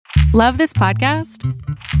Love this podcast?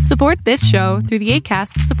 Support this show through the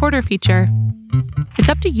Acast supporter feature. It's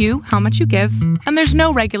up to you how much you give, and there's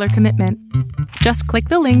no regular commitment. Just click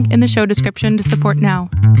the link in the show description to support now.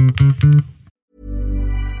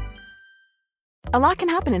 A lot can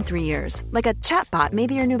happen in 3 years, like a chatbot may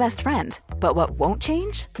be your new best friend. But what won't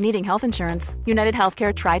change? Needing health insurance. United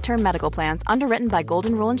Healthcare Tri-Term Medical Plans, underwritten by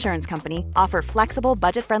Golden Rule Insurance Company, offer flexible,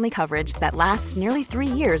 budget-friendly coverage that lasts nearly 3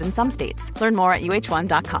 years in some states. Learn more at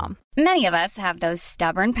uh1.com. Many of us have those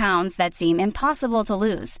stubborn pounds that seem impossible to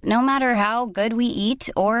lose, no matter how good we eat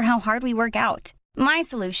or how hard we work out. My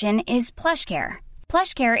solution is PlushCare.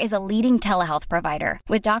 PlushCare is a leading telehealth provider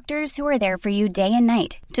with doctors who are there for you day and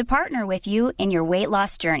night to partner with you in your weight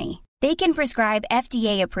loss journey. They can prescribe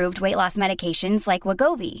FDA-approved weight loss medications like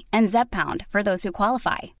Wegovy and Zepbound for those who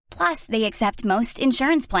qualify. Plus, they accept most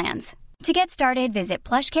insurance plans. To get started, visit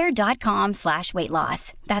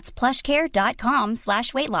plushcare.com/weightloss. That's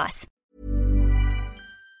plushcare.com/weightloss.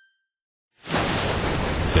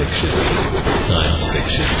 Fiction, science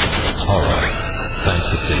fiction, horror,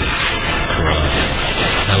 fantasy, crime,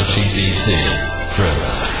 LGBT,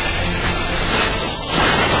 thriller.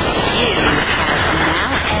 You have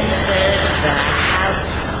now entered the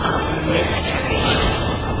House of Mystery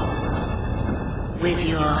with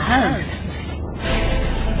your hosts,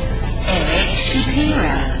 Eric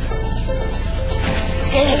Shapiro,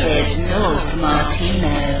 David North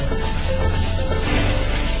Martino,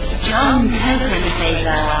 John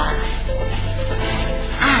Copenhaver,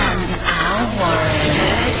 and Al Warren.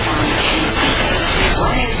 Heard on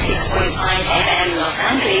 106.5 FM Los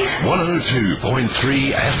Angeles,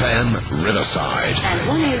 102.3 FM Riverside, and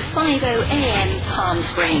 105.0 AM Palm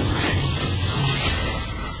Springs.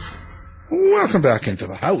 Welcome back into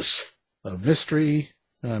the House of Mystery.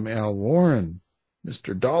 I'm Al Warren,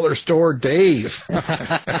 Mr. Dollar Store Dave.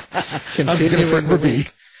 Continuing the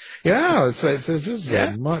week. Yeah, this is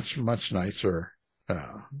a much nicer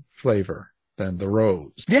flavor than the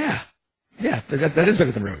Rose. Yeah, that is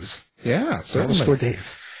better than Rose. Yeah, certainly. Dollar Store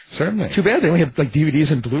Dave. Certainly. Too bad they only have like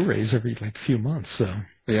DVDs and Blu-rays every few months. So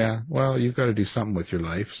yeah, well, you've got to do something with your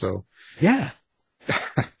life. So yeah,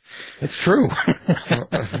 it's true.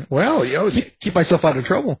 Well, keep myself out of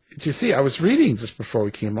trouble. Did you see? I was reading just before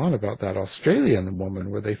we came on about that Australian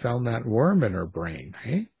woman where they found that worm in her brain.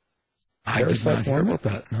 Hey, I did not hear about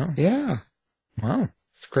that. No. Yeah. Wow.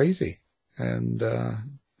 It's crazy. And I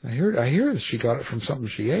hear that she got it from something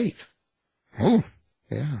she ate. Oh.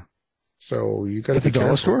 Yeah. So you got to at the be dollar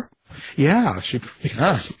careful. store? Yeah, she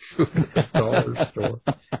got some food at the dollar store.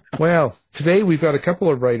 Well, today we've got a couple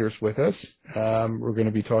of writers with us. We're going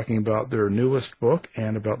to be talking about their newest book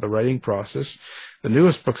and about the writing process. The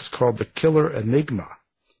newest book is called The Killer Enigma,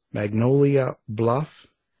 Magnolia, Bluff,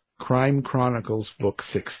 Crime Chronicles, Book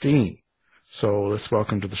 16. So let's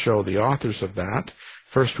welcome to the show the authors of that.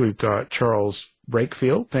 First, we've got Charles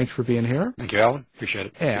Breakfield. Thanks for being here. Thank you, Alan. Appreciate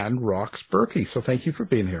it. And Rox Burkey. So thank you for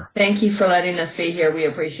being here. Thank you for letting us be here. We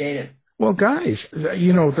appreciate it. Well, guys,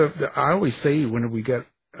 you know, I always say when we get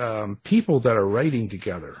people that are writing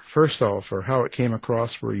together, first off, or how it came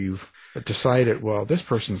across where you've decided, well, this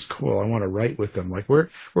person's cool, I want to write with them. Like, where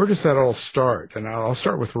does that all start? And I'll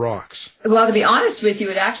start with Rox. Well, to be honest with you,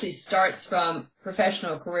 it actually starts from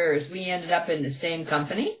professional careers. We ended up in the same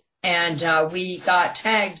company. And we got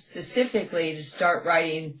tagged specifically to start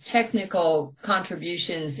writing technical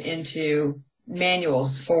contributions into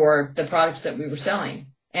manuals for the products that we were selling.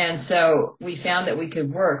 And so we found that we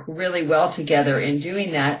could work really well together in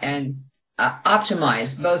doing that and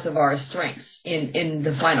optimize both of our strengths in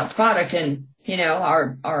the final product. And, you know,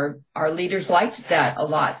 our leaders liked that a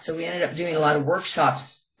lot. So we ended up doing a lot of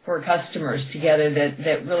workshops for customers together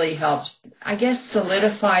that really helped, I guess,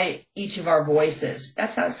 solidify each of our voices.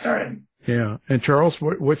 That's how it started. Yeah. And Charles,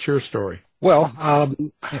 what's your story? Well, I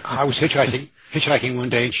was hitchhiking one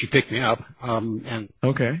day and she picked me up. And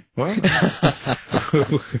okay. Well,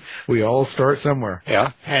 we all start somewhere.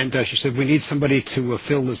 Yeah. And she said, we need somebody to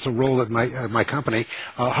fill this role at my company.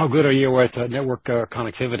 How good are you at network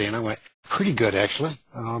connectivity? And I went, pretty good, actually.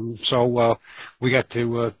 So we got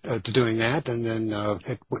to doing that, and then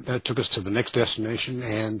that took us to the next destination.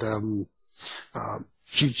 And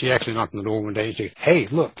she actually knocked on the door one day and she said, "Hey,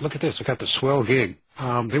 look at this! I got the swell gig.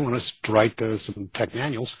 They want us to write some tech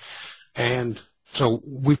manuals." And so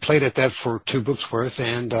we played at that for 2 books worth.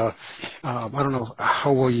 And I don't know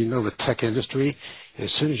how well you know the tech industry.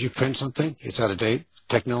 As soon as you print something, it's out of date.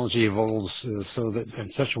 Technology evolves so that in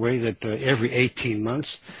such a way that every 18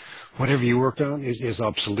 months. Whatever you worked on is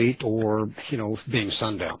obsolete or, you know, being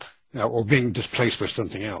sundowned or being displaced for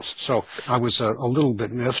something else. So I was a little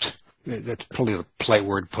bit miffed. That's probably the polite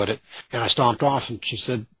word to put it. And I stomped off and she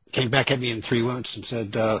said, came back at me in 3 months and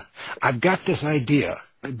said, I've got this idea.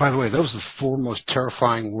 By the way, those are the 4 most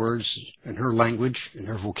terrifying words in her language, in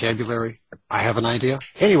her vocabulary. I have an idea.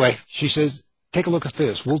 Anyway, she says, take a look at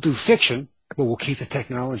this. We'll do fiction, but we'll keep the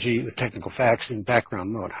technology, the technical facts in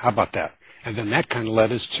background mode. How about that? And then that kind of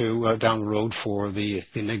led us to down the road for the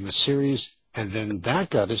Enigma series. And then that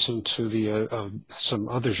got us into the some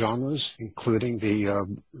other genres, including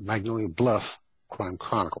the Magnolia Bluff Crime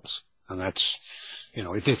Chronicles. And that's,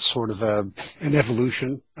 it's sort of an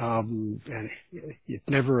evolution, and it's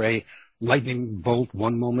never a lightning bolt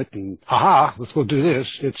one moment and, let's go do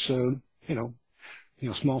this. It's,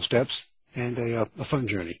 small steps and a fun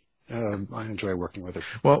journey. I enjoy working with her.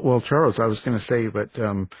 Well, Charles, I was going to say, but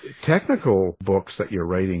technical books that you're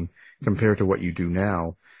writing compared to what you do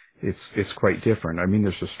now, it's quite different. I mean,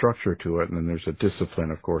 there's a structure to it, and then there's a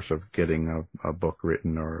discipline, of course, of getting a book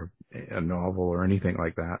written or a novel or anything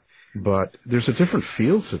like that. But there's a different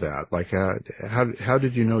feel to that. Like, how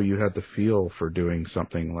did you know you had the feel for doing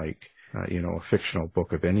something like, a fictional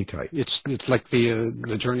book of any type? It's like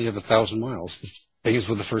the journey of 1,000 miles. Begins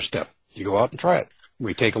with the first step. You go out and try it.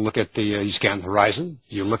 We take a look at you scan the horizon.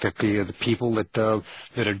 You look at the people that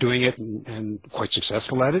are doing it and quite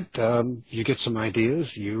successful at it. You get some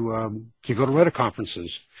ideas. You go to writer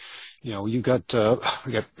conferences. You got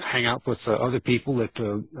hang out with other people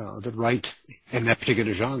that write in that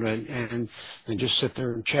particular genre and just sit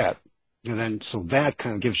there and chat. And then so that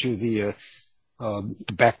kind of gives you the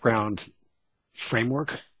background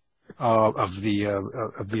framework of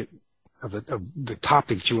the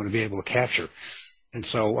topic that you want to be able to capture. And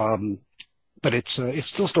so, but it's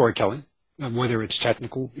still storytelling, whether it's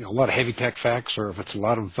technical, a lot of heavy tech facts, or if it's a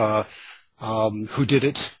lot of who did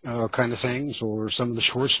it kind of things, or some of the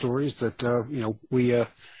short stories that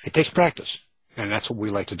it takes practice, and that's what we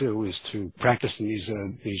like to do, is to practice in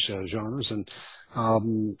these genres, and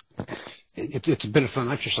it's a bit of fun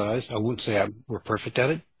exercise. I wouldn't say we're perfect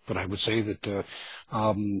at it, but I would say that the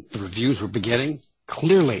reviews we're beginning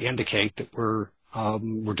clearly indicate that we're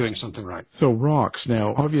doing something right. So, Rox,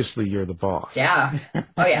 now obviously you're the boss. Yeah.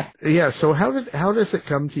 Oh yeah. Yeah. So how does it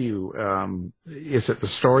come to you? Is it the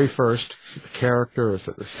story first? Is it the character? Is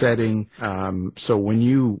it the setting? So when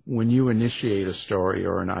you initiate a story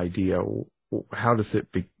or an idea, how does it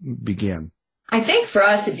begin? I think for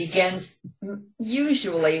us it begins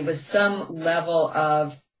usually with some level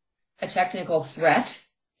of a technical threat,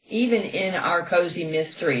 even in our cozy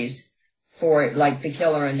mysteries for like the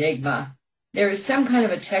Killer Enigma. There is some kind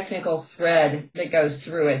of a technical thread that goes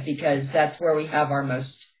through it, because that's where we have our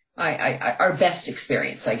our best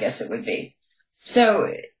experience, I guess it would be.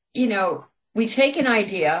 So, we take an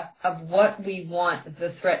idea of what we want the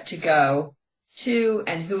threat to go to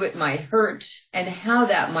and who it might hurt and how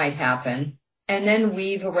that might happen, and then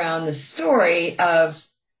weave around the story of,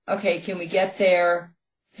 okay, can we get there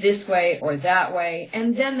this way or that way?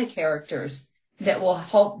 And then the characters that will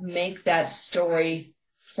help make that story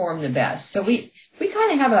form the best. So we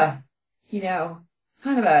kind of have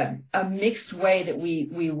a mixed way that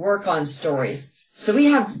we work on stories. So we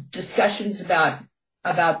have discussions about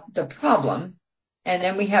the problem, and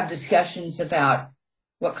then we have discussions about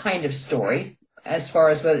what kind of story, as far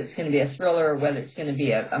as whether it's going to be a thriller or whether it's going to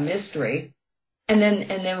be a mystery. And then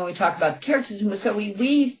when we talk about the characters, so we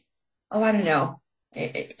weave, I don't know,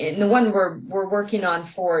 in the one we're working on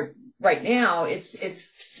for right now, it's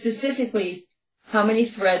specifically how many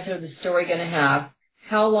threads are the story going to have?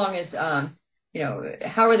 How long is, how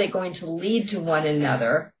are they going to lead to one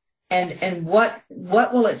another? And what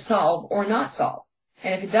will it solve or not solve?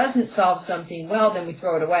 And if it doesn't solve something well, then we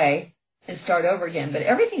throw it away and start over again. But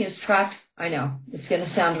everything is tracked. I know it's going to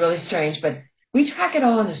sound really strange, but we track it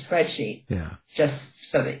all on a spreadsheet. Yeah. Just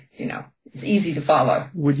so that, it's easy to follow.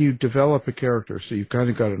 When you develop a character, so you've kind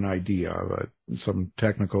of got an idea of some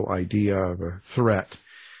technical idea of a threat,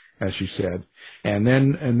 as you said, and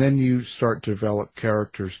then you start to develop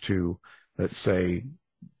characters to, let's say,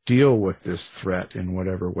 deal with this threat in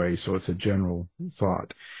whatever way. So it's a general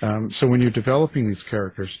thought. So when you're developing these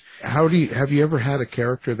characters, have you ever had a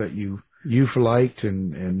character that you've liked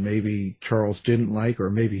and maybe Charles didn't like,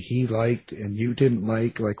 or maybe he liked and you didn't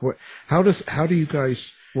like? Like what? How do you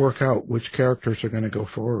guys work out which characters are going to go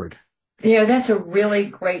forward? That's a really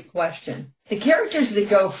great question. The characters that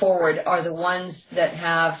go forward are the ones that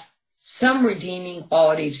have some redeeming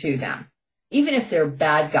quality to them. Even if they're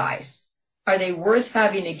bad guys, are they worth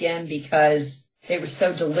having again because they were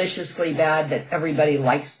so deliciously bad that everybody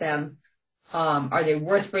likes them? Are they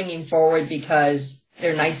worth bringing forward because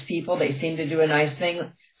they're nice people? They seem to do a nice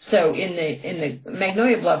thing. So in the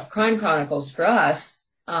Magnolia Bluff Crime Chronicles, for us,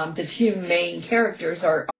 the two main characters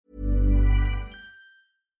are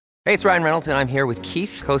Hey, it's Ryan Reynolds, and I'm here with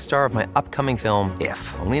Keith, co-star of my upcoming film,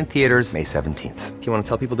 If, only in theaters May 17th. Do you want to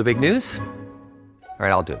tell people the big news? All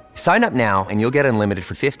right, I'll do it. Sign up now and you'll get unlimited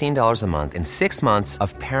for $15 a month and 6 months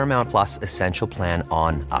of Paramount Plus Essential Plan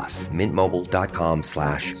on us.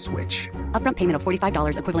 MintMobile.com/switch. Upfront payment of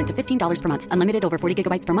 $45 equivalent to $15 per month. Unlimited over 40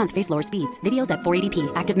 gigabytes per month. Face lower speeds. Videos at 480p.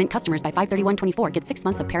 Active Mint customers by 531.24 get 6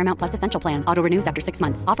 months of Paramount Plus Essential Plan. Auto renews after 6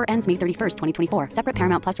 months. Offer ends May 31st, 2024. Separate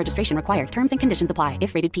Paramount Plus registration required. Terms and conditions apply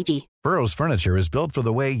if rated PG. Burrow's furniture is built for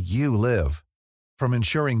the way you live. From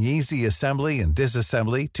ensuring easy assembly and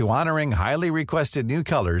disassembly to honoring highly requested new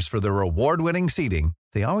colors for their award-winning seating,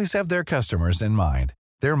 they always have their customers in mind.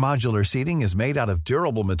 Their modular seating is made out of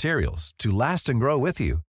durable materials to last and grow with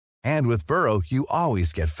you. And with Burrow, you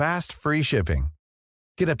always get fast, free shipping.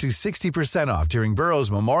 Get up to 60% off during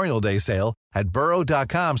Burrow's Memorial Day sale at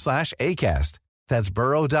burrow.com/ACAST. That's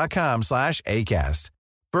burrow.com/ACAST.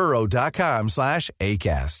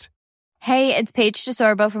 burrow.com/ACAST. Hey, it's Paige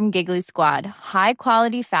DeSorbo from Giggly Squad. High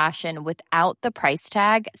quality fashion without the price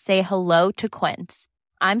tag. Say hello to Quince.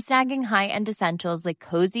 I'm snagging high-end essentials like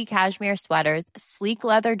cozy cashmere sweaters, sleek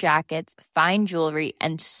leather jackets, fine jewelry,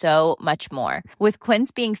 and so much more. With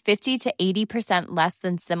Quince being 50 to 80% less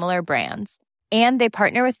than similar brands. And they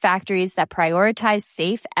partner with factories that prioritize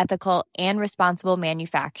safe, ethical, and responsible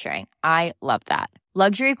manufacturing. I love that.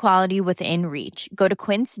 Luxury quality within reach. Go to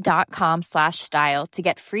quince.com/style to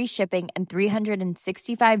get free shipping and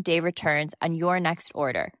 365-day returns on your next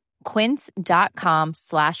order.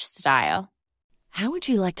 Quince.com/style. How would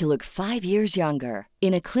you like to look 5 years younger?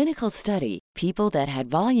 In a clinical study, people that had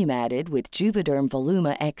volume added with Juvederm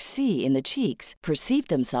Voluma XC in the cheeks perceived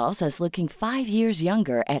themselves as looking 5 years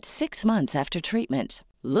younger at 6 months after treatment.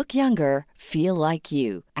 Look younger, feel like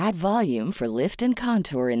you. Add volume for lift and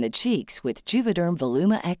contour in the cheeks with Juvederm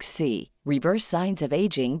Voluma XC. Reverse signs of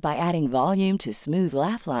aging by adding volume to smooth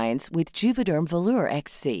laugh lines with Juvederm Volure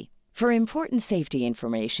XC. For important safety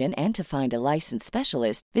information and to find a licensed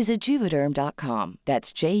specialist, visit Juvederm.com.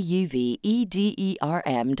 That's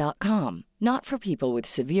JUVEDERM.com. Not for people with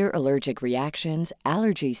severe allergic reactions,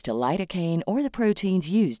 allergies to lidocaine, or the proteins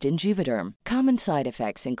used in Juvederm. Common side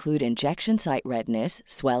effects include injection site redness,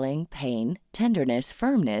 swelling, pain, tenderness,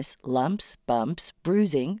 firmness, lumps, bumps,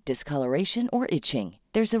 bruising, discoloration, or itching.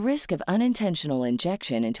 There's a risk of unintentional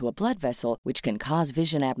injection into a blood vessel, which can cause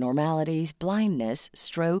vision abnormalities, blindness,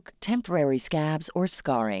 stroke, temporary scabs, or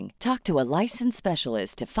scarring. Talk to a licensed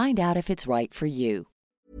specialist to find out if it's right for you.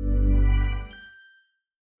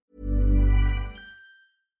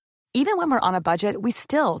 Even when we're on a budget, we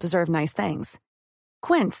still deserve nice things.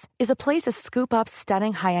 Quince is a place to scoop up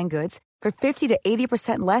stunning high-end goods for 50 to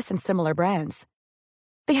 80% less than similar brands.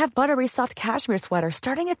 They have buttery soft cashmere sweaters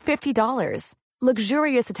starting at $50,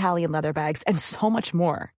 luxurious Italian leather bags, and so much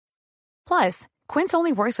more. Plus, Quince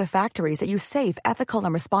only works with factories that use safe, ethical,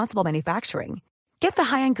 and responsible manufacturing. Get the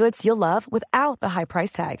high-end goods you'll love without the high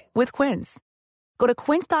price tag with Quince. Go to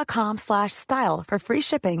quince.com/style for free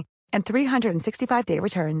shipping and 365-day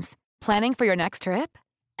returns. Planning for your next trip?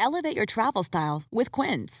 Elevate your travel style with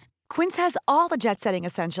Quince. Quince has all the jet-setting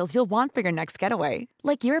essentials you'll want for your next getaway,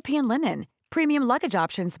 like European linen, premium luggage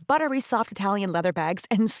options, buttery soft Italian leather bags,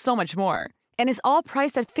 and so much more. And is all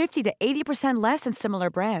priced at 50 to 80% less than similar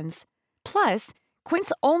brands. Plus,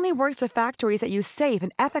 Quince only works with factories that use safe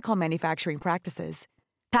and ethical manufacturing practices.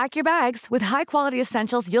 Pack your bags with high-quality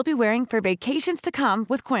essentials you'll be wearing for vacations to come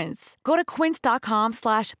with Quince. Go to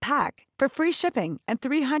quince.com/pack for free shipping and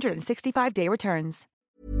 365-day returns.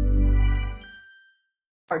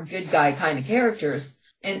 Are good guy kind of characters,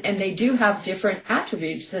 and they do have different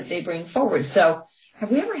attributes that they bring forward. So have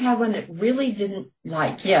we ever had one that really didn't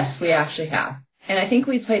like? Yes, we actually have. And I think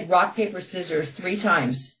we played rock, paper, scissors 3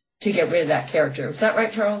 times to get rid of that character. Is that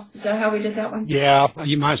right, Charles? Is that how we did that one? Yeah,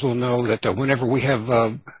 you might as well know that whenever we have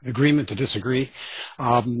an agreement to disagree,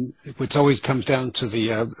 it always comes down to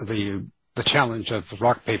the challenge of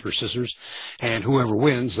rock, paper, scissors, and whoever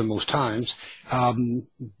wins the most times,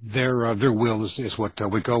 their will is what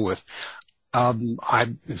we go with.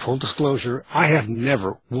 In full disclosure, I have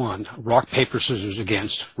never won rock, paper, scissors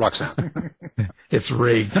against Roxanne. It's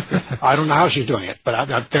rigged. I don't know how she's doing it,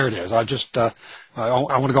 but there it is. I just, I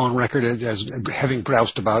want to go on record as having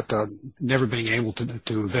groused about never being able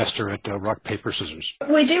to vest her at rock, paper, scissors.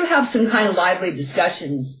 We do have some kind of lively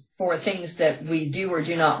discussions for things that we do or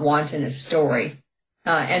do not want in a story.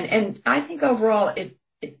 And I think overall it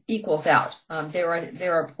equals out.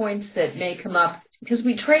 There are points that may come up because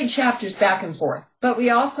we trade chapters back and forth, but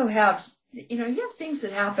we also have, you have things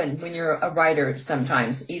that happen when you're a writer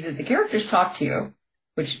sometimes. Either the characters talk to you,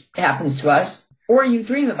 which happens to us, or you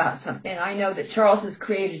dream about something. I know that Charles has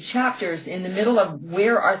created chapters in the middle of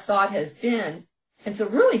where our thought has been. It's a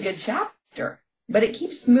really good chapter, but it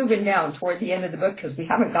keeps moving down toward the end of the book because we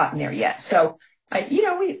haven't gotten there yet. So,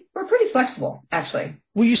 we're pretty flexible, actually.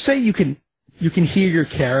 Well, you say you can hear your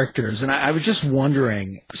characters, and I was just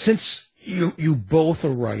wondering, since you both are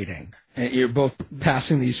writing, and you're both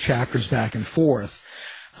passing these chapters back and forth,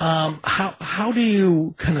 how do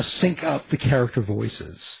you kind of sync up the character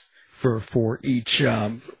voices for each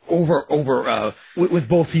with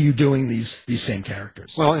both of you doing these same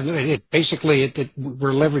characters? Well,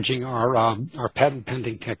 we're leveraging our patent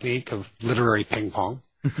pending technique of literary ping pong.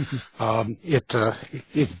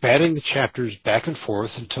 It's batting the chapters back and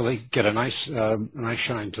forth until they get a nice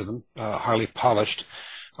shine to them, highly polished,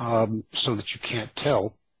 so that you can't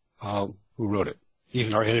tell who wrote it.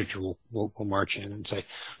 Even our editor will march in and say,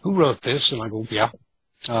 "Who wrote this?" And I go, "Yeah."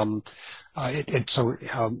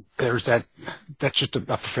 There's that. That's just a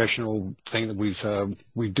professional thing that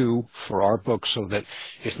we do for our book, so that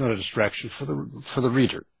it's not a distraction for the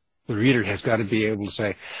reader. The reader has got to be able to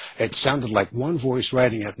say, "It sounded like one voice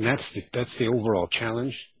writing it," and that's the overall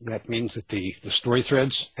challenge. That means that the story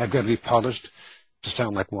threads have got to be polished to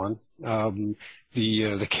sound like one.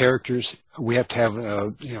 The characters, we have to have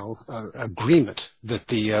agreement that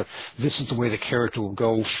this is the way the character will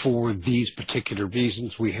go for these particular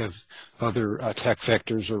reasons. We have other attack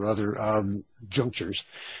vectors or other junctures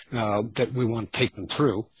that we want to take them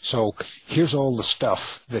through. So here's all the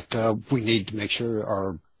stuff that we need to make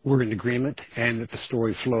sure we're in agreement and that the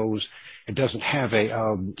story flows. It doesn't have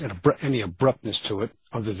any abruptness to it,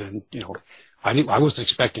 other than I wasn't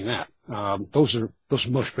expecting that. Those are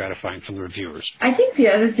most gratifying from the reviewers. I think the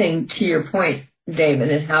other thing, to your point, David,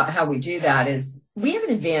 and how we do that is we have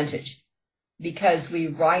an advantage because we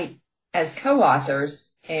write as co-authors,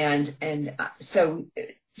 and so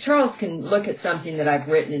Charles can look at something that I've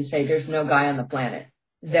written and say, "There's no guy on the planet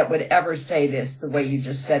that would ever say this the way you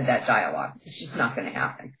just said that dialogue. It's just not going to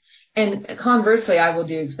happen." And conversely, I will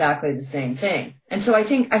do exactly the same thing. And so I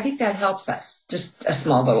think that helps us. Just a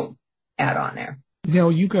small little add on there. Now,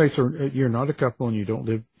 you guys you're not a couple and you don't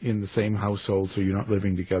live in the same household, so you're not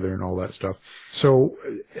living together and all that stuff. So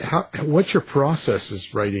what's your process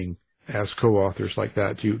as writing as co-authors like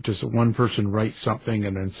that? Does one person write something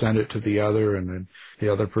and then send it to the other, and then the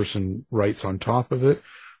other person writes on top of it?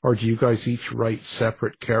 Or do you guys each write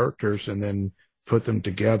separate characters and then put them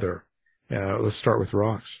together? Let's start with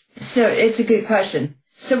Rox. So it's a good question.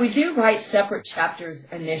 So we do write separate chapters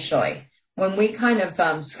initially. When we kind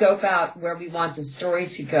of scope out where we want the story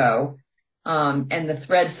to go and the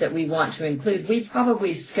threads that we want to include, we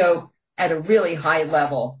probably scope at a really high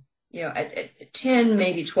level, at 10,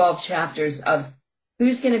 maybe 12 chapters of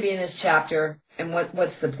who's going to be in this chapter and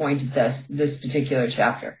what's the point of this particular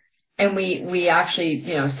chapter. And we actually,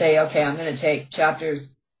 say, okay, I'm going to take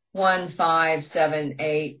chapters 1, 5, 7,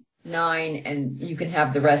 8, 9, and you can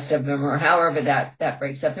have the rest of them, or however that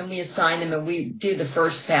breaks up. And we assign them, and we do the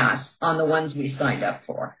first pass on the ones we signed up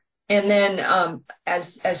for. And then,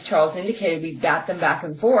 as Charles indicated, we bat them back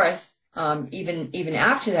and forth, even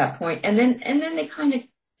after that point. And then they kind of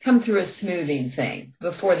come through a smoothing thing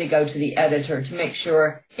before they go to the editor to make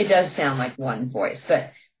sure it does sound like one voice.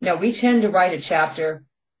 But no, we tend to write a chapter.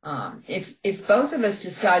 If both of us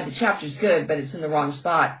decide the chapter's good, but it's in the wrong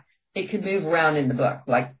spot, it could move around in the book,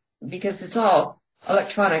 because it's all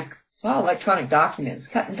electronic. It's all electronic documents.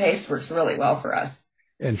 Cut and paste works really well for us.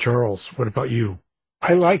 And Charles, what about you?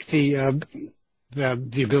 I like the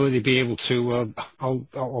ability to be able to,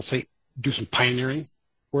 I'll say, do some pioneering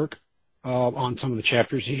work on some of the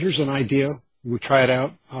chapters. Here's an idea. We try it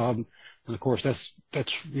out. And of course, that's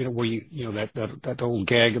where that old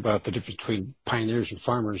gag about the difference between pioneers and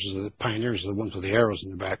farmers is that pioneers are the ones with the arrows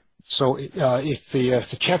in their back. So if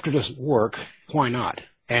the chapter doesn't work, why not?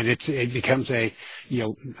 And it becomes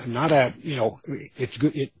it's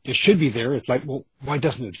good. It should be there. It's like, well, why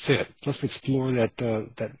doesn't it fit? Let's explore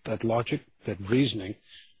that logic, that reasoning,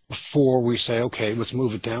 before we say, okay, let's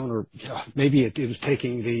move it down. Or maybe it was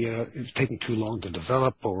taking too long to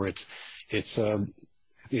develop, or it's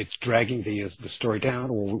dragging the story down,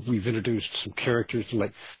 or we've introduced some characters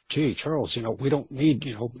like, gee, Charles, we don't need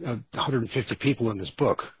 150 people in this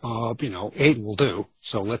book. 8 will do.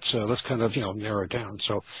 So let's kind of narrow it down.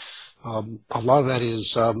 So a lot of that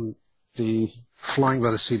is the flying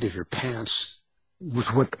by the seat of your pants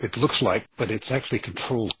with what it looks like, but it's actually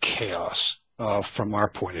controlled chaos from our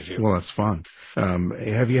point of view. Well, that's fun.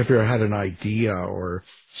 Have you ever had an idea or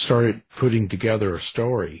started putting together a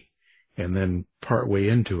story, and then partway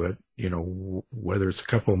into it, whether it's a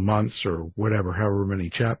couple of months or whatever, however many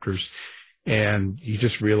chapters, and you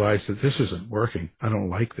just realize that this isn't working. I don't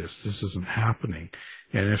like this. This isn't happening.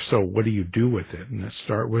 And if so, what do you do with it? And let's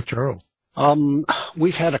start with Charles.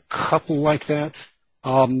 We've had a couple like that.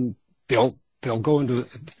 They'll go into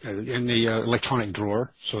in the electronic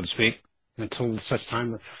drawer, so to speak, until such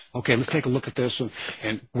time. Okay, let's take a look at this.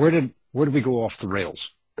 And where did we go off the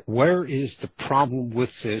rails? Where is the problem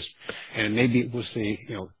with this? And maybe it was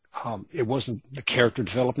it wasn't the character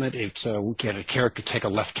development. It's we had a character take a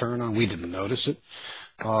left turn and we didn't notice it.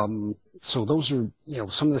 So those are,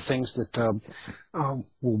 some of the things that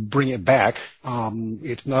will bring it back.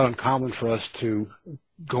 It's not uncommon for us to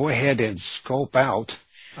go ahead and scope out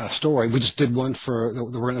a story. We just did one that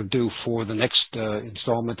we're going to do for the next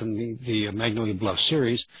installment in the Magnolia Bluff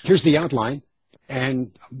series. Here's the outline,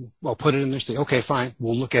 and I'll put it in there and say, okay, fine,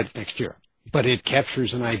 we'll look at it next year. But it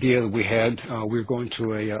captures an idea that we had. We were going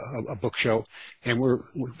to a book show, and we're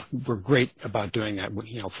great about doing that.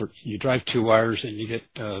 You drive 2 hours and you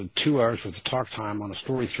get 2 hours worth of talk time on a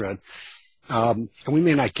story thread, and we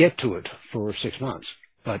may not get to it for 6 months,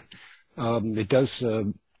 but it does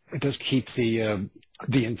keep the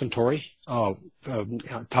inventory top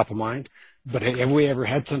of mind. But have we ever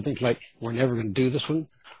had something like, we're never going to do this one?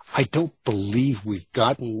 I don't believe we've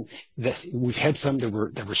gotten that. We've had some that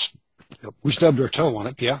were. We stubbed our toe on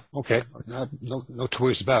it. Yeah. Okay. No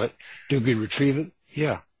toys about it. Did we retrieve it?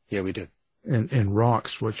 Yeah. Yeah, we did. And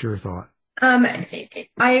Rox, what's your thought? I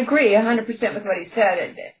agree 100% with what he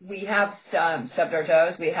said. We have stubbed our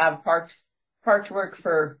toes. We have parked work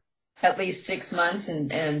for at least 6 months.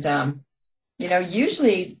 And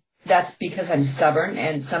usually that's because I'm stubborn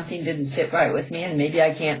and something didn't sit right with me and maybe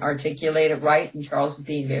I can't articulate it right. And Charles is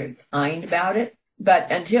being very kind about it.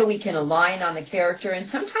 But until we can align on the character, and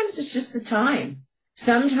sometimes it's just the time.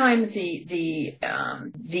 Sometimes the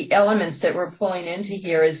elements that we're pulling into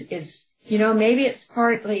here is maybe it's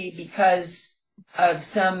partly because of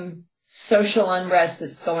some social unrest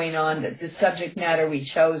that's going on, that the subject matter we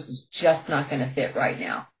chose is just not going to fit right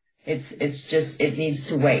now. It needs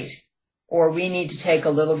to wait, or we need to take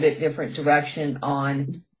a little bit different direction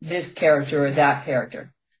on this character or that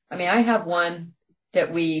character. I mean, I have one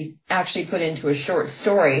that we actually put into a short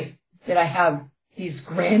story that I have these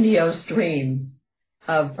grandiose dreams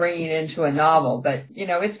of bringing into a novel. But,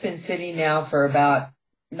 it's been sitting now for about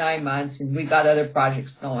 9 months, and we've got other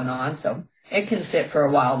projects going on, so it can sit for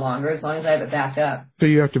a while longer as long as I have it backed up. So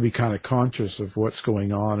you have to be kind of conscious of what's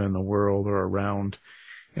going on in the world or around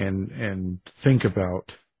and think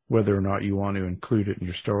about whether or not you want to include it in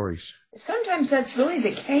your stories. Sometimes that's really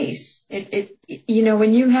the case.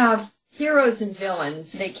 When you have heroes and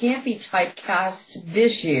villains, they can't be typecast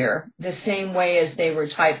this year the same way as they were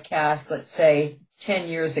typecast, let's say, 10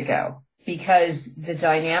 years ago, because the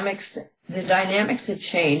dynamics have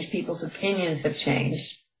changed, people's opinions have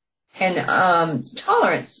changed, and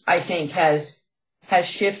tolerance, I think, has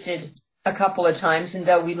shifted a couple of times. And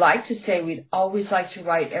though we like to say we'd always like to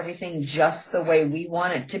write everything just the way we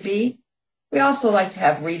want it to be, we also like to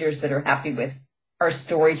have readers that are happy with our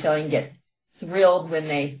storytelling, get thrilled when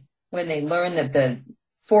they learn that the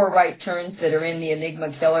 4 right turns that are in the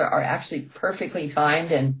Enigma killer are actually perfectly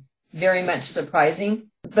timed and very much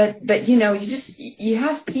surprising. But you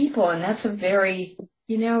have people, and that's a very,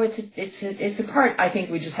 it's a part I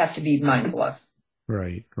think we just have to be mindful of.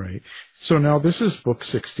 Right. So now this is book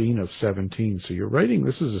 16 of 17. So you're writing,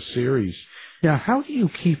 this is a series. Now, how do you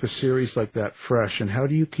keep a series like that fresh, and how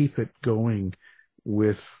do you keep it going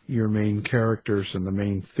with your main characters and the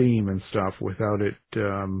main theme and stuff without it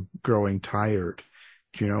growing tired?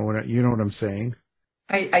 Do you know what I'm saying?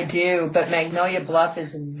 I do, but Magnolia Bluff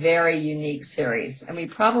is a very unique series, and we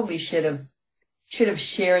probably should have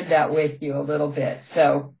shared that with you a little bit.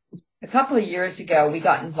 So a couple of years ago, we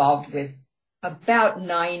got involved with about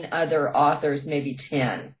 9 other authors, maybe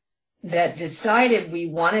 10, that decided we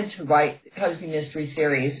wanted to write a cozy mystery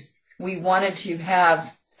series. We wanted to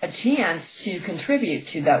have a chance to contribute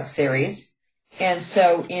to that series. And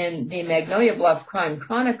so in the Magnolia Bluff Crime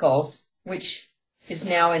Chronicles, which is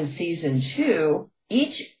now in season 2,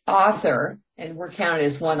 each author, and we're counted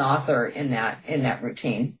as one author in that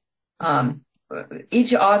routine,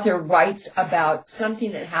 each author writes about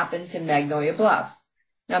something that happens in Magnolia Bluff.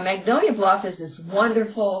 Now, Magnolia Bluff is this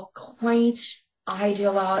wonderful, quaint,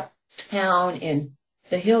 ideal town in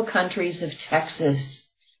the hill countries of Texas,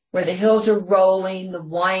 where the hills are rolling, the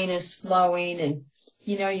wine is flowing, and,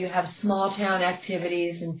 you have small town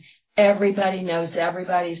activities, and everybody knows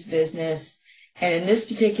everybody's business. And in this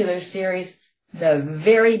particular series, the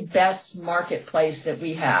very best marketplace that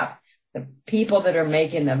we have, the people that are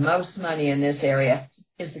making the most money in this area,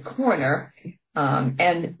 is the coroner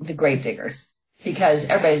and the grave diggers. because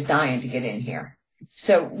everybody's dying to get in here.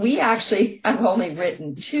 So we actually have only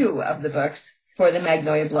written 2 of the books for the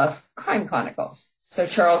Magnolia Bluff Crime Chronicles. So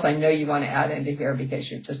Charles, I know you want to add into here because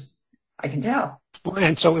you're just, I can tell.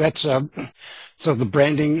 And so that's so the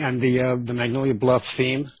branding and the Magnolia Bluff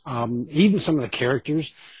theme, even some of the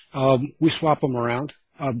characters, we swap them around.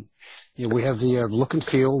 We have the look and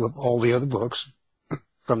feel of all the other books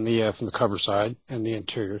from the cover side and the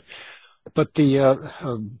interior, but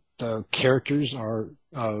the characters are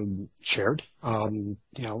shared. And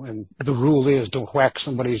the rule is don't whack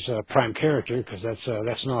somebody's prime character because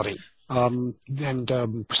that's naughty. And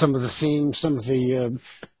some of the themes, some of the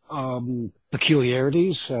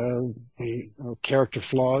peculiarities, the character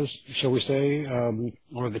flaws, shall we say,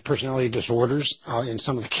 or the personality disorders in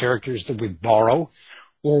some of the characters that we borrow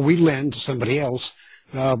or we lend to somebody else.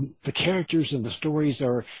 The characters and the stories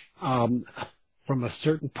are from a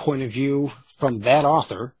certain point of view from that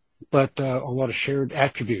author, but a lot of shared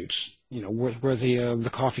attributes. Where the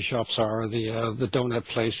coffee shops are, the donut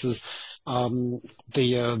places,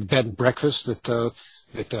 the bed and breakfast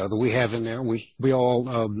that we have in there. We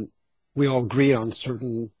all agree on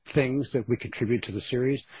certain things that we contribute to the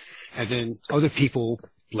series, and then other people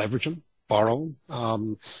leverage them, borrow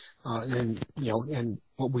them, and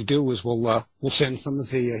what we do is we'll send some of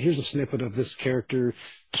the here's a snippet of this character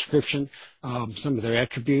description, some of their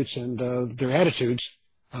attributes and their attitudes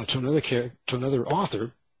to another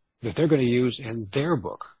author that they're going to use in their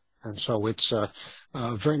book, and so it's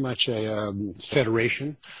very much a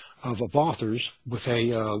federation of authors with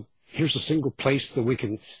here's a single place that we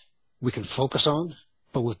can focus on,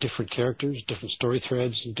 but with different characters, different story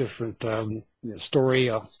threads, and different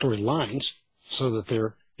story lines, so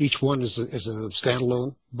that each one is a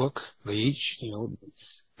standalone book. They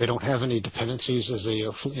don't have any dependencies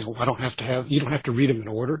you don't have to read them in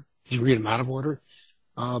order. You read them out of order.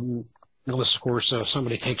 Unless, of course,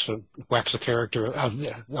 somebody whacks a character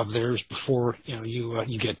of theirs before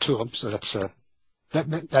you get to them. So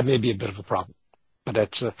that may be a bit of a problem. But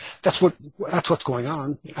that's what's going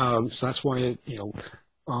on. So that's why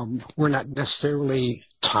we're not necessarily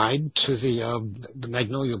tied to the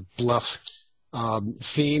Magnolia Bluff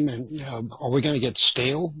theme. And are we going to get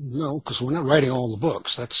stale? No, because we're not writing all the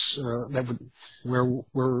books.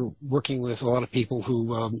 We're working with a lot of people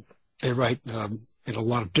who they write in a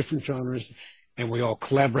lot of different genres, and we all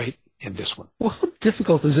collaborate in this one. Well, how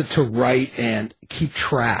difficult is it to write and keep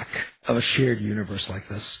track of a shared universe like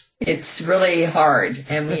this? It's really hard,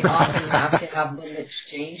 and we often have to have little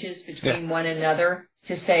exchanges between one another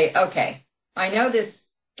to say, okay, I know this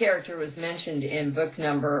character was mentioned in book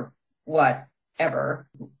number whatever.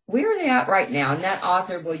 Where are they at right now? And that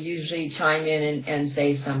author will usually chime in and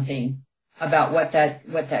say something about what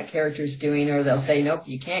that character's doing, or they'll say, nope,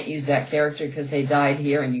 you can't use that character because they died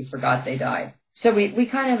here and you forgot they died. So we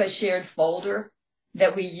kind of have a shared folder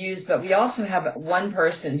that we use, but we also have one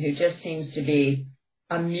person who just seems to be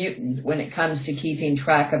a mutant when it comes to keeping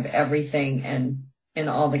track of everything and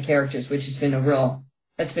all the characters, which has been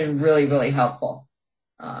that's been really, really helpful.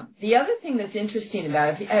 The other thing that's interesting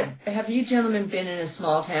about it, have you gentlemen been in a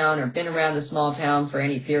small town or been around a small town for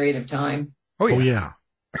any period of time? Oh, yeah.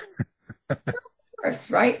 Of course,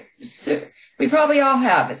 right? So we probably all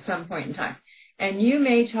have at some point in time. And you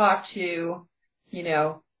may talk to,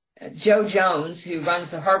 Joe Jones, who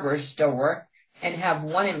runs the hardware store, and have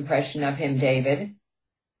one impression of him, David.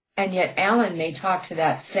 And yet Alan may talk to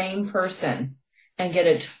that same person and get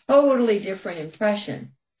a totally different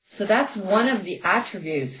impression. So that's one of the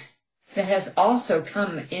attributes that has also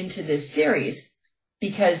come into this series,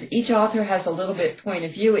 because each author has a little bit point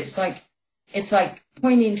of view. It's like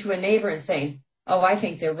pointing to a neighbor and saying, oh, I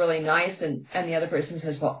think they're really nice. And the other person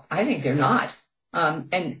says, well, I think they're not.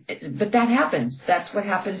 But that happens. That's what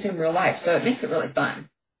happens in real life. So it makes it really fun.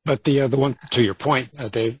 But the one, to your point,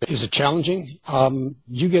 Dave, is it challenging?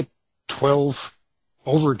 You get 12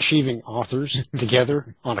 overachieving authors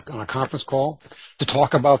together on a conference call to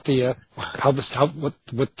talk about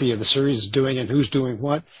what the series is doing and who's doing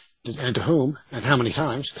what and to whom and how many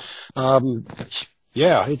times.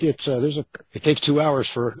 It takes 2 hours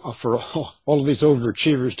for all of these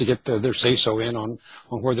overachievers to get their say-so in on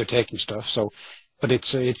where they're taking stuff. So, but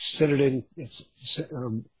it's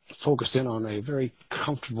focused in on a very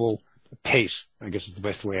comfortable pace, I guess is the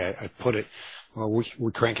best way I put it.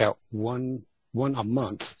 We crank out one a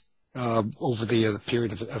month over the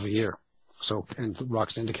period of a year. So, and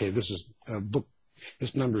Rox indicated this is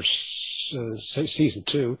this number's season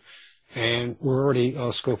 2, and we're already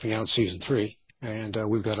scoping out season 3. And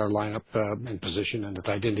we've got our lineup in position, and as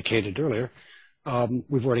I'd indicated earlier,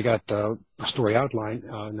 we've already got a story outline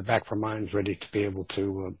in the back of our minds ready to be able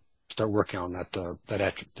to start working on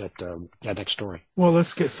that next story. Well,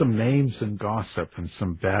 let's get some names and gossip and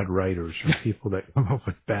some bad writers from people that come up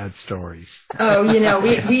with bad stories. Oh,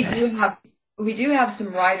 we do have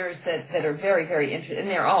some writers that are very, very interesting, and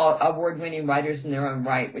they're all award-winning writers in their own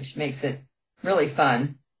right, which makes it really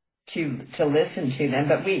fun to listen to them.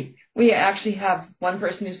 But we actually have one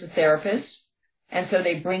person who's a therapist, and so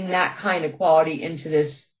they bring that kind of quality into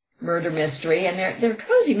this murder mystery, and they're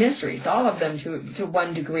cozy mysteries, all of them to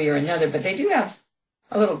one degree or another, but they do have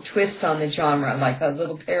a little twist on the genre, like a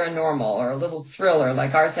little paranormal or a little thriller,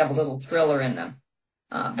 like ours have a little thriller in them.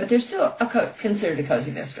 But they're still considered a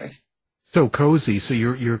cozy mystery. So cozy. So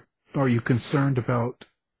are you concerned about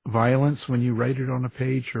violence when you write it on a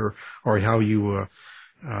page, or how you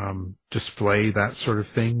display that sort of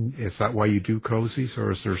thing? Is that why you do cozies,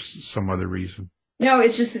 or is there some other reason? No,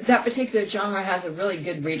 it's just that particular genre has a really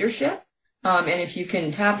good readership. And if you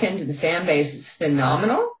can tap into the fan base, it's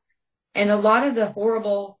phenomenal. And a lot of the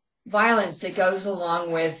horrible violence that goes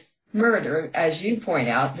along with murder, as you point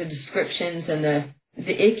out, the descriptions and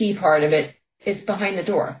the icky part of it, it's behind the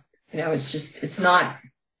door. It's not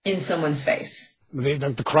in someone's face.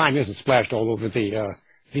 The crime isn't splashed all over the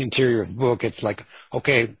interior of the book. It's like,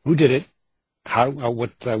 okay, who did it?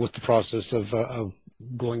 What's the process of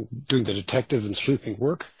doing the detective and sleuthing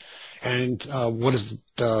work, and what's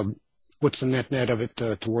the net of it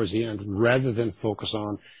towards the end, rather than focus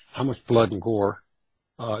on how much blood and gore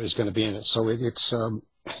is going to be in it. So it's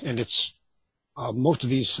most of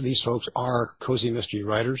these folks are cozy mystery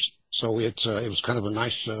writers. So it was kind of a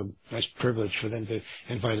nice privilege for them to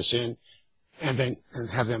invite us in, and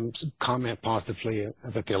have them comment positively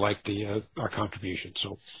that they like our contribution.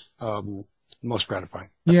 So. Most gratifying.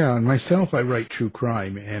 Yeah, and myself, I write true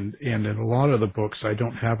crime, and in a lot of the books, I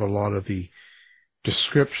don't have a lot of the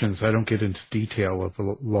descriptions. I don't get into detail of a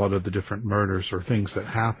lot of the different murders or things that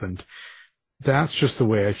happened. That's just the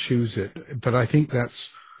way I choose it. But I think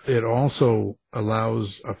it also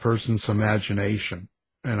allows a person's imagination,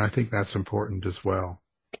 and I think that's important as well.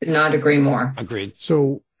 Could not agree more. Agreed.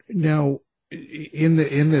 So now, in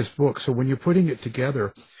this book, so when you're putting it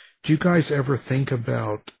together, do you guys ever think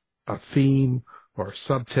about a theme or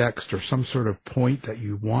subtext or some sort of point that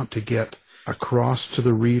you want to get across to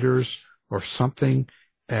the readers or something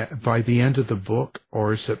by the end of the book,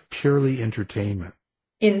 or is it purely entertainment?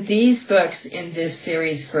 In these books, in this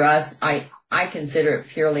series for us, I consider it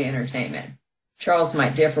purely entertainment. Charles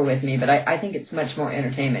might differ with me, but I think it's much more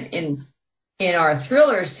entertainment. In our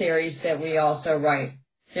thriller series that we also write,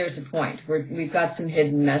 there's a point where we've got some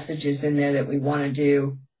hidden messages in there that we want to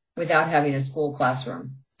do without having a school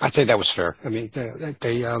classroom. I'd say that was fair. I mean,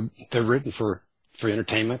 they're written for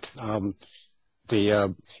entertainment.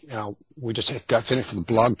 We just got finished with a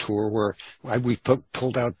blog tour where we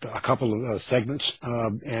pulled out a couple of segments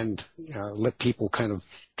and let people kind of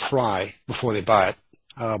try before they buy it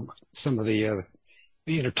some of the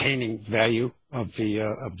entertaining value of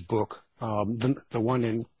the book. The one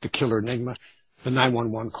in The Killer Enigma, the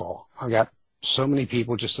 911 call. I got so many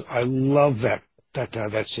people I love that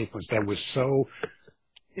sequence. That was so.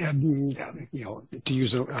 To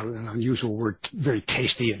use an unusual word, very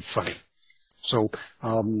tasty and funny. So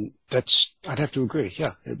I'd have to agree.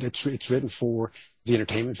 Yeah, it's written for the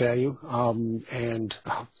entertainment value, and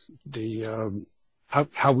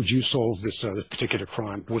how would you solve this particular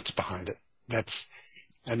crime? What's behind it? That's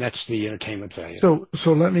the entertainment value.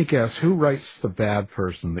 So let me guess, who writes the bad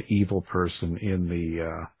person, the evil person in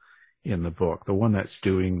the book, the one that's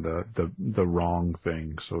doing the wrong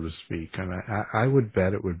thing, so to speak? And I would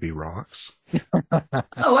bet it would be Rox.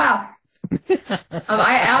 Oh, wow.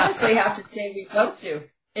 I honestly have to say we both do.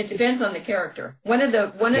 It depends on the character. One of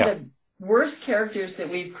the worst characters that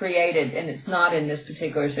we've created, and it's not in this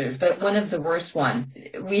particular series, but one of the worst one,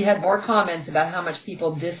 we had more comments about how much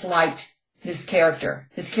people disliked this character.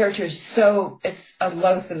 This character is it's a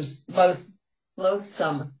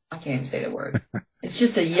loathsome, I can't even say the word. It's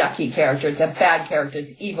just a yucky character. It's a bad character.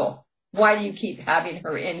 It's evil. Why do you keep having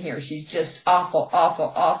her in here? She's just awful,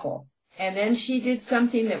 awful, awful. And then she did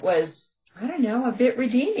something that was, I don't know, a bit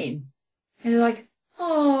redeeming. And they're like,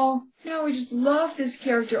 oh, no, we just love this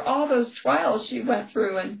character. All those trials she went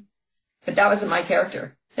through. But that wasn't my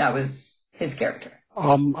character. That was his character.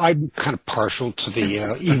 I'm kind of partial to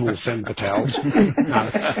the evil femme fatales.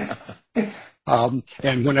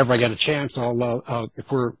 And whenever I get a chance, I'll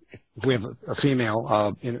if we have a female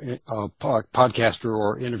podcaster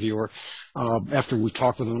or interviewer, after we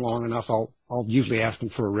talk with them long enough, I'll usually ask them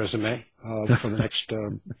for a resume for the next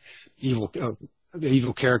evil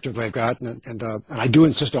character they've got, and I do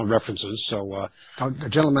insist on references. So,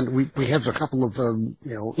 gentlemen, we have a couple of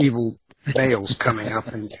evil males coming up,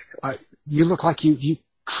 and you look like you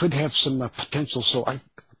could have some potential. So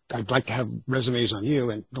I'd like to have resumes on you,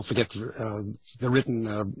 and don't forget the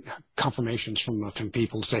written confirmations from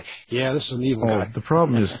people to say, yeah, this is an evil guy. The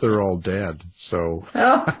problem is they're all dead, so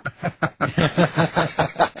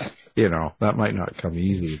you know, that might not come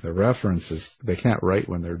easy. The references, they can't write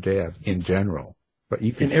when they're dead in general, but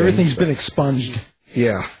you can. And everything's been expunged.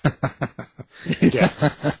 Yeah. Yeah.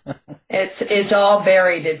 It's all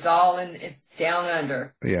buried. It's down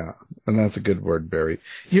under. Yeah. And that's a good word, Barry.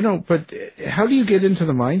 You know, but how do you get into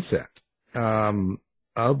the mindset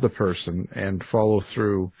of the person and follow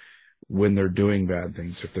through when they're doing bad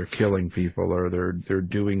things, if they're killing people or they're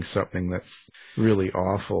doing something that's really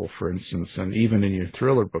awful, for instance? And even in your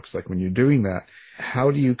thriller books, like when you're doing that, how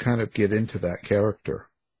do you kind of get into that character?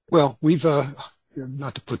 Well, we've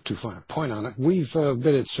not to put too fine a point on it, we've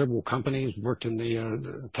been at several companies, worked in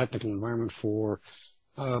the technical environment for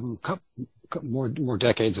more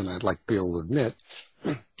decades than I'd like to be able to admit.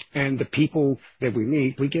 And the people that we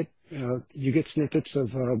meet, you get snippets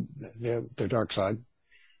of their dark side.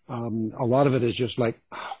 A lot of it is just like,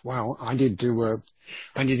 wow, I need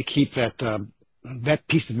to keep that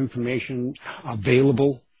piece of information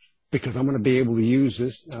available because I'm going to be able to use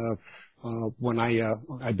this when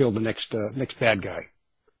I build the next bad guy.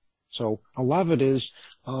 So a lot of it is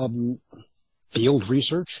field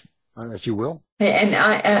research, if you will. And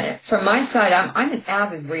I, from my side, I'm an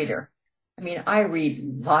avid reader. I mean, I read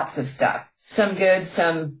lots of stuff. Some good,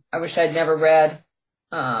 some I wish I'd never read.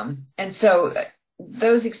 And so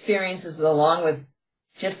those experiences, along with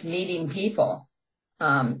just meeting people,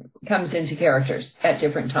 comes into characters at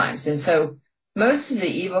different times. And so most of the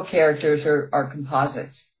evil characters are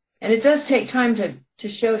composites. And it does take time to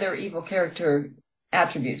show their evil character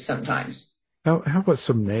attributes sometimes. How about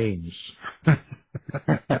some names?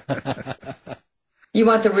 You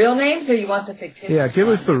want the real names or you want the fictitious? Yeah, give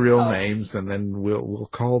us the real names and then we'll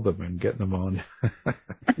call them and get them on.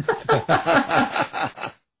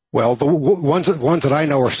 Well, the ones that I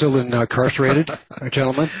know are still incarcerated,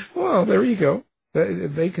 gentlemen. Well, there you go.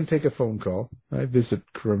 They can take a phone call. I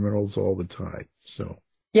visit criminals all the time, so.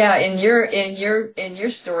 Yeah, in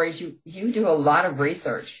your stories, you do a lot of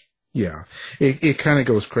research. Yeah, it kind of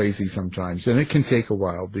goes crazy sometimes, and it can take a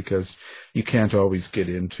while because you can't always get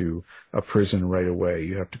into a prison right away.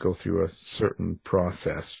 You have to go through a certain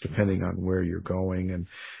process depending on where you're going, and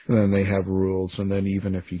then they have rules. And then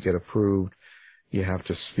even if you get approved, you have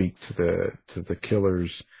to speak to the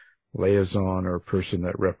killer's liaison or person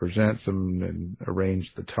that represents them and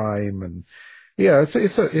arrange the time. And yeah,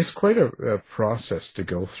 it's quite a process to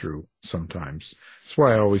go through sometimes. That's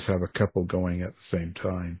why I always have a couple going at the same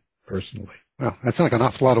time. Personally. Well, that's like an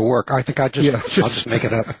awful lot of work. I think I'll just make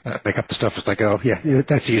it up, make up the stuff as I go. Yeah,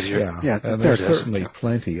 that's easier. Yeah, and there's certainly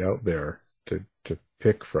plenty out there to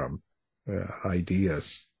pick from,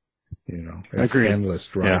 ideas. You know, it's an endless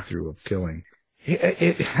drive-through of killing.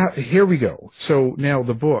 Here we go. So now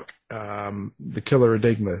the book, The Killer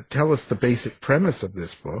Enigma. Tell us the basic premise of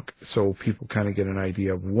this book so people kind of get an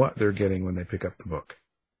idea of what they're getting when they pick up the book.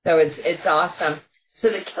 So it's awesome. So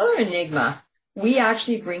The Killer Enigma, we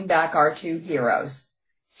actually bring back our two heroes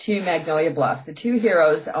to Magnolia Bluff. The two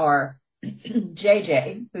heroes are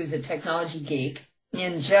JJ, who's a technology geek,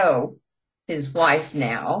 and Joe, his wife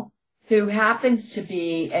now, who happens to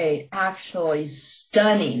be a actually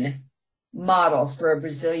stunning model for a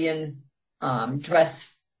Brazilian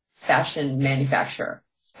dress fashion manufacturer.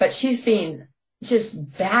 But she's being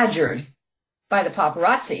just badgered by the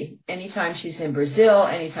paparazzi anytime she's in Brazil,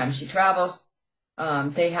 anytime she travels.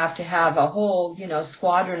 They have to have a whole,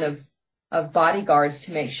 squadron of bodyguards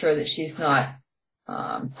to make sure that she's not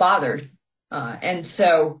bothered. And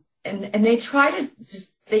they try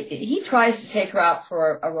he tries to take her out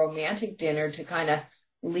for a romantic dinner to kind of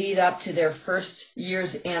lead up to their first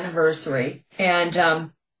year's anniversary.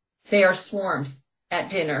 And they are swarmed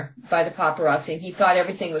at dinner by the paparazzi. And he thought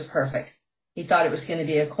everything was perfect. He thought it was going to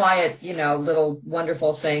be a quiet, little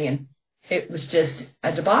wonderful thing. And it was just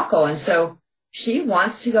a debacle. And so she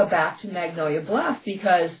wants to go back to Magnolia Bluff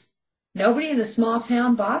because nobody in the small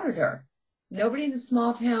town bothered her. Nobody in the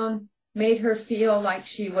small town made her feel like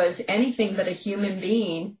she was anything but a human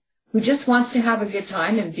being who just wants to have a good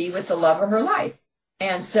time and be with the love of her life.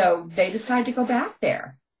 And so they decide to go back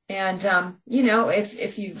there. And,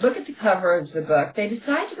 if you look at the cover of the book, they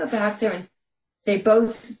decide to go back there and they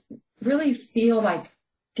both really feel like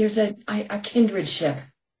there's a kindredship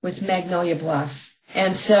with Magnolia Bluff.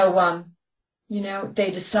 And so,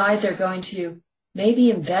 they decide they're going to maybe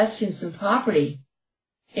invest in some property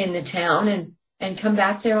in the town and come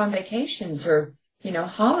back there on vacations or,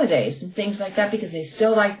 holidays and things like that because they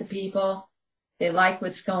still like the people. They like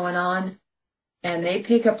what's going on. And they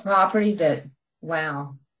pick a property that,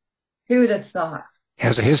 wow, who would have thought?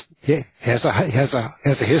 Has a history,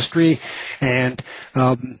 and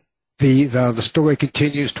the story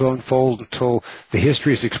continues to unfold until the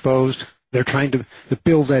history is exposed. They're trying to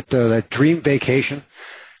build that dream vacation,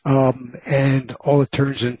 and all it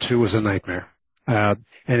turns into is a nightmare. And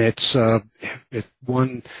it's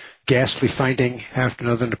one ghastly finding after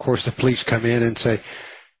another. And of course, the police come in and say,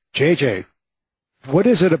 "JJ, what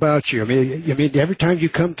is it about you? I mean, every time you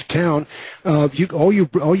come to town, all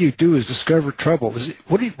you do is discover trouble.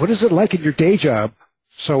 What is it like in your day job?"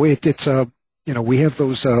 So we have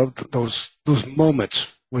those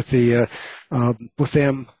moments with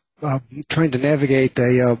them trying to navigate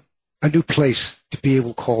a new place to be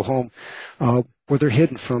able to call home, where they're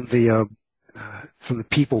hidden from the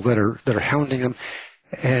people that are hounding them,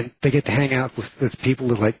 and they get to hang out with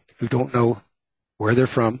people who don't know where they're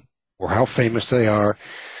from or how famous they are.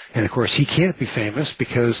 And of course, he can't be famous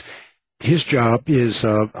because his job is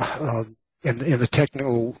in the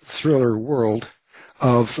techno thriller world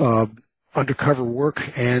of undercover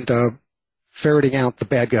work and ferreting out the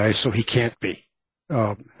bad guys, so he can't be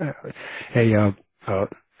a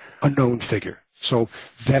known figure. So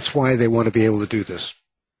that's why they want to be able to do this.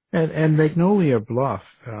 And Magnolia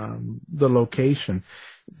Bluff, the location,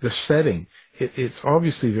 the setting, it's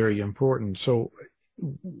obviously very important. So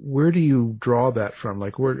where do you draw that from?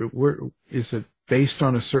 Like, where is it based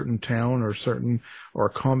on a certain town or a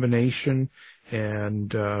combination?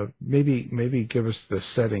 And maybe give us the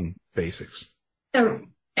setting basics. So,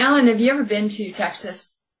 Alan, have you ever been to Texas?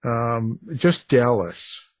 Just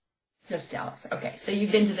Dallas. Just Dallas. Okay, so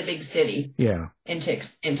you've been to the big city. Yeah. In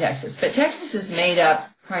Texas, but Texas is made up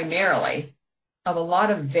primarily of a lot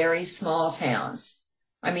of very small towns.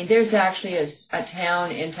 I mean, there's actually a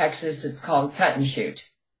town in Texas that's called Cut and Shoot,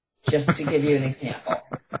 just to give you an example.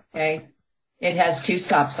 Okay, it has 2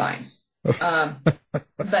 stop signs.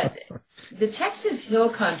 But the Texas Hill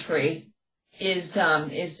Country is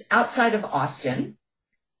outside of Austin,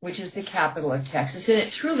 which is the capital of Texas, and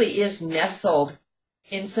it truly is nestled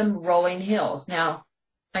in some rolling hills. Now,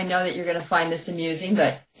 I know that you're going to find this amusing,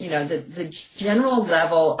 but the general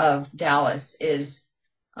level of Dallas is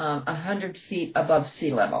 100 feet above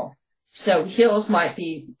sea level. So hills might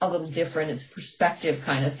be a little different. It's a perspective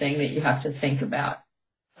kind of thing that you have to think about.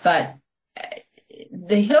 But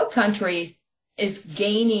the hill country is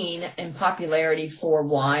gaining in popularity for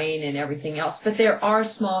wine and everything else. But there are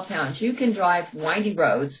small towns. You can drive windy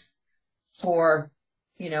roads for,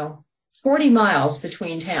 40 miles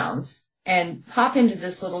between towns and pop into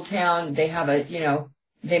this little town. They have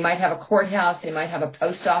they might have a courthouse. They might have a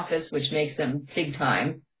post office, which makes them big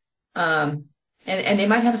time. And they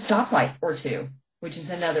might have a stoplight or two, which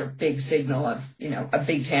is another big signal of, a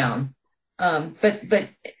big town. But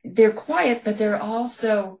they're quiet, but they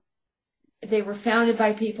were founded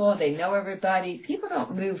by people. They know everybody. People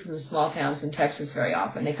don't move from the small towns in Texas very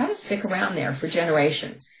often. They kind of stick around there for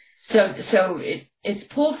generations. So it's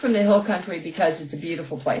pulled from the hill country because it's a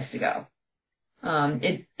beautiful place to go.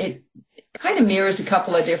 It kind of mirrors a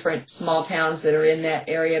couple of different small towns that are in that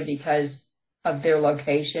area because of their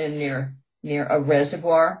location near a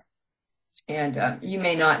reservoir. And you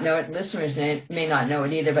may not know it, listeners may not know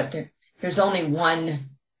it either, but there's only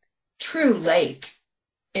one true lake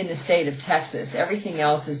in the state of Texas. Everything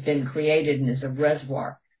else has been created and is a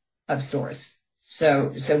reservoir of sorts. So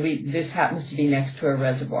this happens to be next to a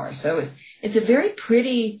reservoir. So it's a very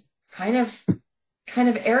pretty kind of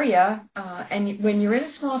area. And when you're in a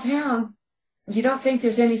small town, you don't think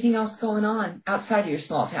there's anything else going on outside of your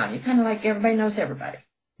small town. You're kind of like everybody knows everybody.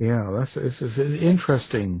 Yeah, this is an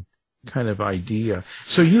interesting kind of idea.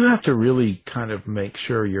 So you have to really kind of make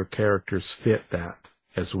sure your characters fit that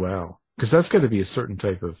as well, because that's got to be a certain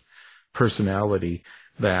type of personality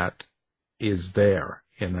that is there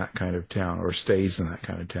in that kind of town, or stays in that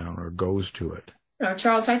kind of town, or goes to it.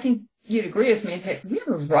 Charles, I think you'd agree with me that we have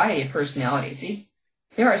a variety of personalities.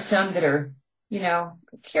 There are some that are,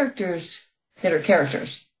 characters that are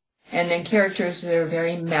characters, and then characters that are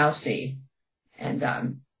very mousy, and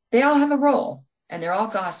they all have a role, and they're all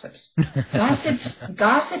gossips.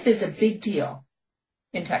 Gossip is a big deal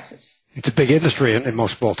in Texas. It's a big industry in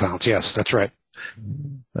most small towns. Yes, that's right.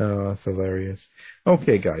 Oh, that's hilarious.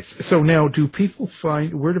 Okay, guys. So now, where do people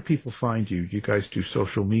find you? Do you guys do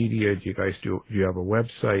social media? Do you have a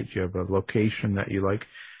website? Do you have a location that you like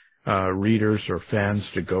readers or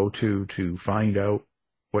fans to go to find out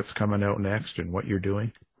what's coming out next and what you're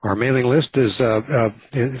doing? Our mailing list is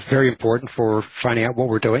very important for finding out what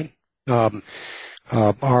we're doing.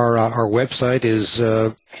 Our website is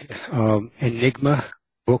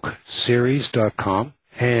enigmabookseries.com,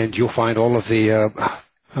 and you'll find all of the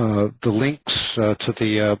links to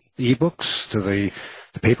the ebooks, to the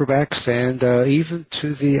paperbacks, and even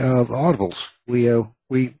to the audibles. We're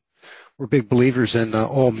big believers in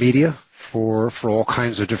all media for all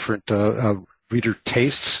kinds of different reader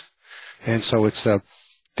tastes, and so it's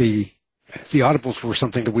the audibles were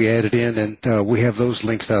something that we added in, and we have those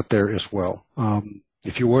links out there as well.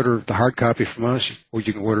 If you order the hard copy from us, or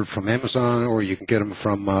you can order it from Amazon, or you can get them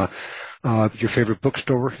from your favorite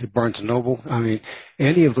bookstore, Barnes & Noble. I mean,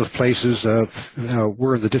 any of those places,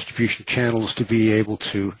 we're in the distribution channels to be able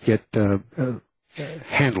to get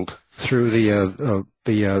handled through the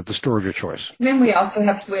store of your choice. And then we also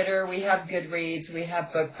have Twitter, we have Goodreads, we have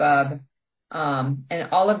BookBub, and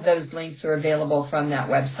all of those links are available from that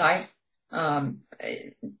website.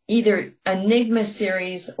 Either Enigma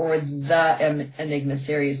series or the Enigma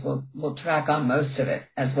series will track on most of it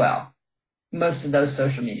as well. Most of those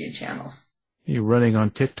social media channels. You running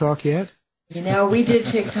on TikTok yet? You know, we did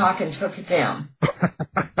TikTok and took it down.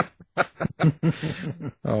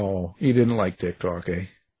 Oh, you didn't like TikTok, eh?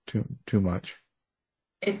 Too much.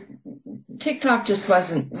 TikTok just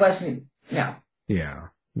wasn't no. Yeah,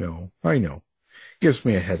 no, I know. Gives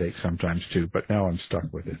me a headache sometimes too, but now I'm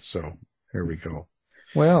stuck with it, so here we go.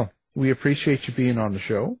 Well, we appreciate you being on the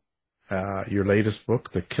show. Your latest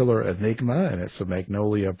book, The Killer Enigma, and it's a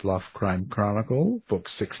Magnolia Bluff Crime Chronicle, book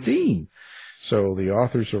 16. So the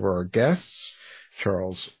authors of our guests,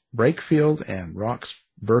 Charles Breakfield and Rox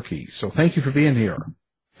Burkey. So thank you for being here.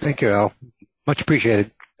 Thank you, Al. Much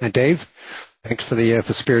appreciated. And Dave, thanks for the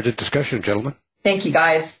spirited discussion, gentlemen. Thank you,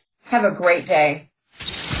 guys. Have a great day.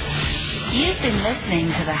 You've been listening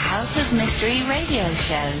to the House of Mystery radio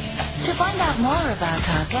show. To find out more about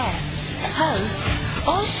our guests, hosts,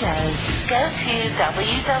 or shows, go to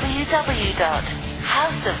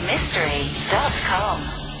www.houseofmystery.com.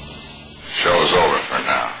 Show's over for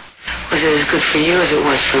now. Was it as good for you as it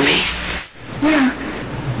was for me? Well,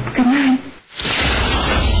 good night.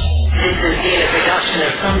 This has been a production of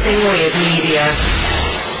Something Weird Media.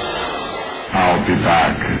 I'll be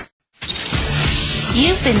back.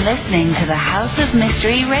 You've been listening to the House of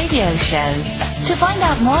Mystery radio show. To find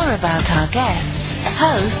out more about our guests,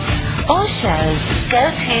 hosts, or shows, go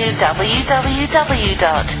to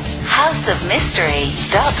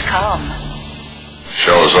www.houseofmystery.com.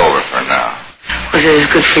 Show's over for now. Was it as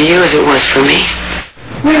good for you as it was for me?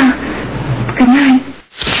 Well, good night.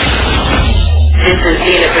 This has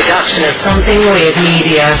been a production of Something Weird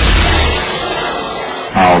Media.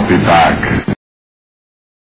 I'll be back.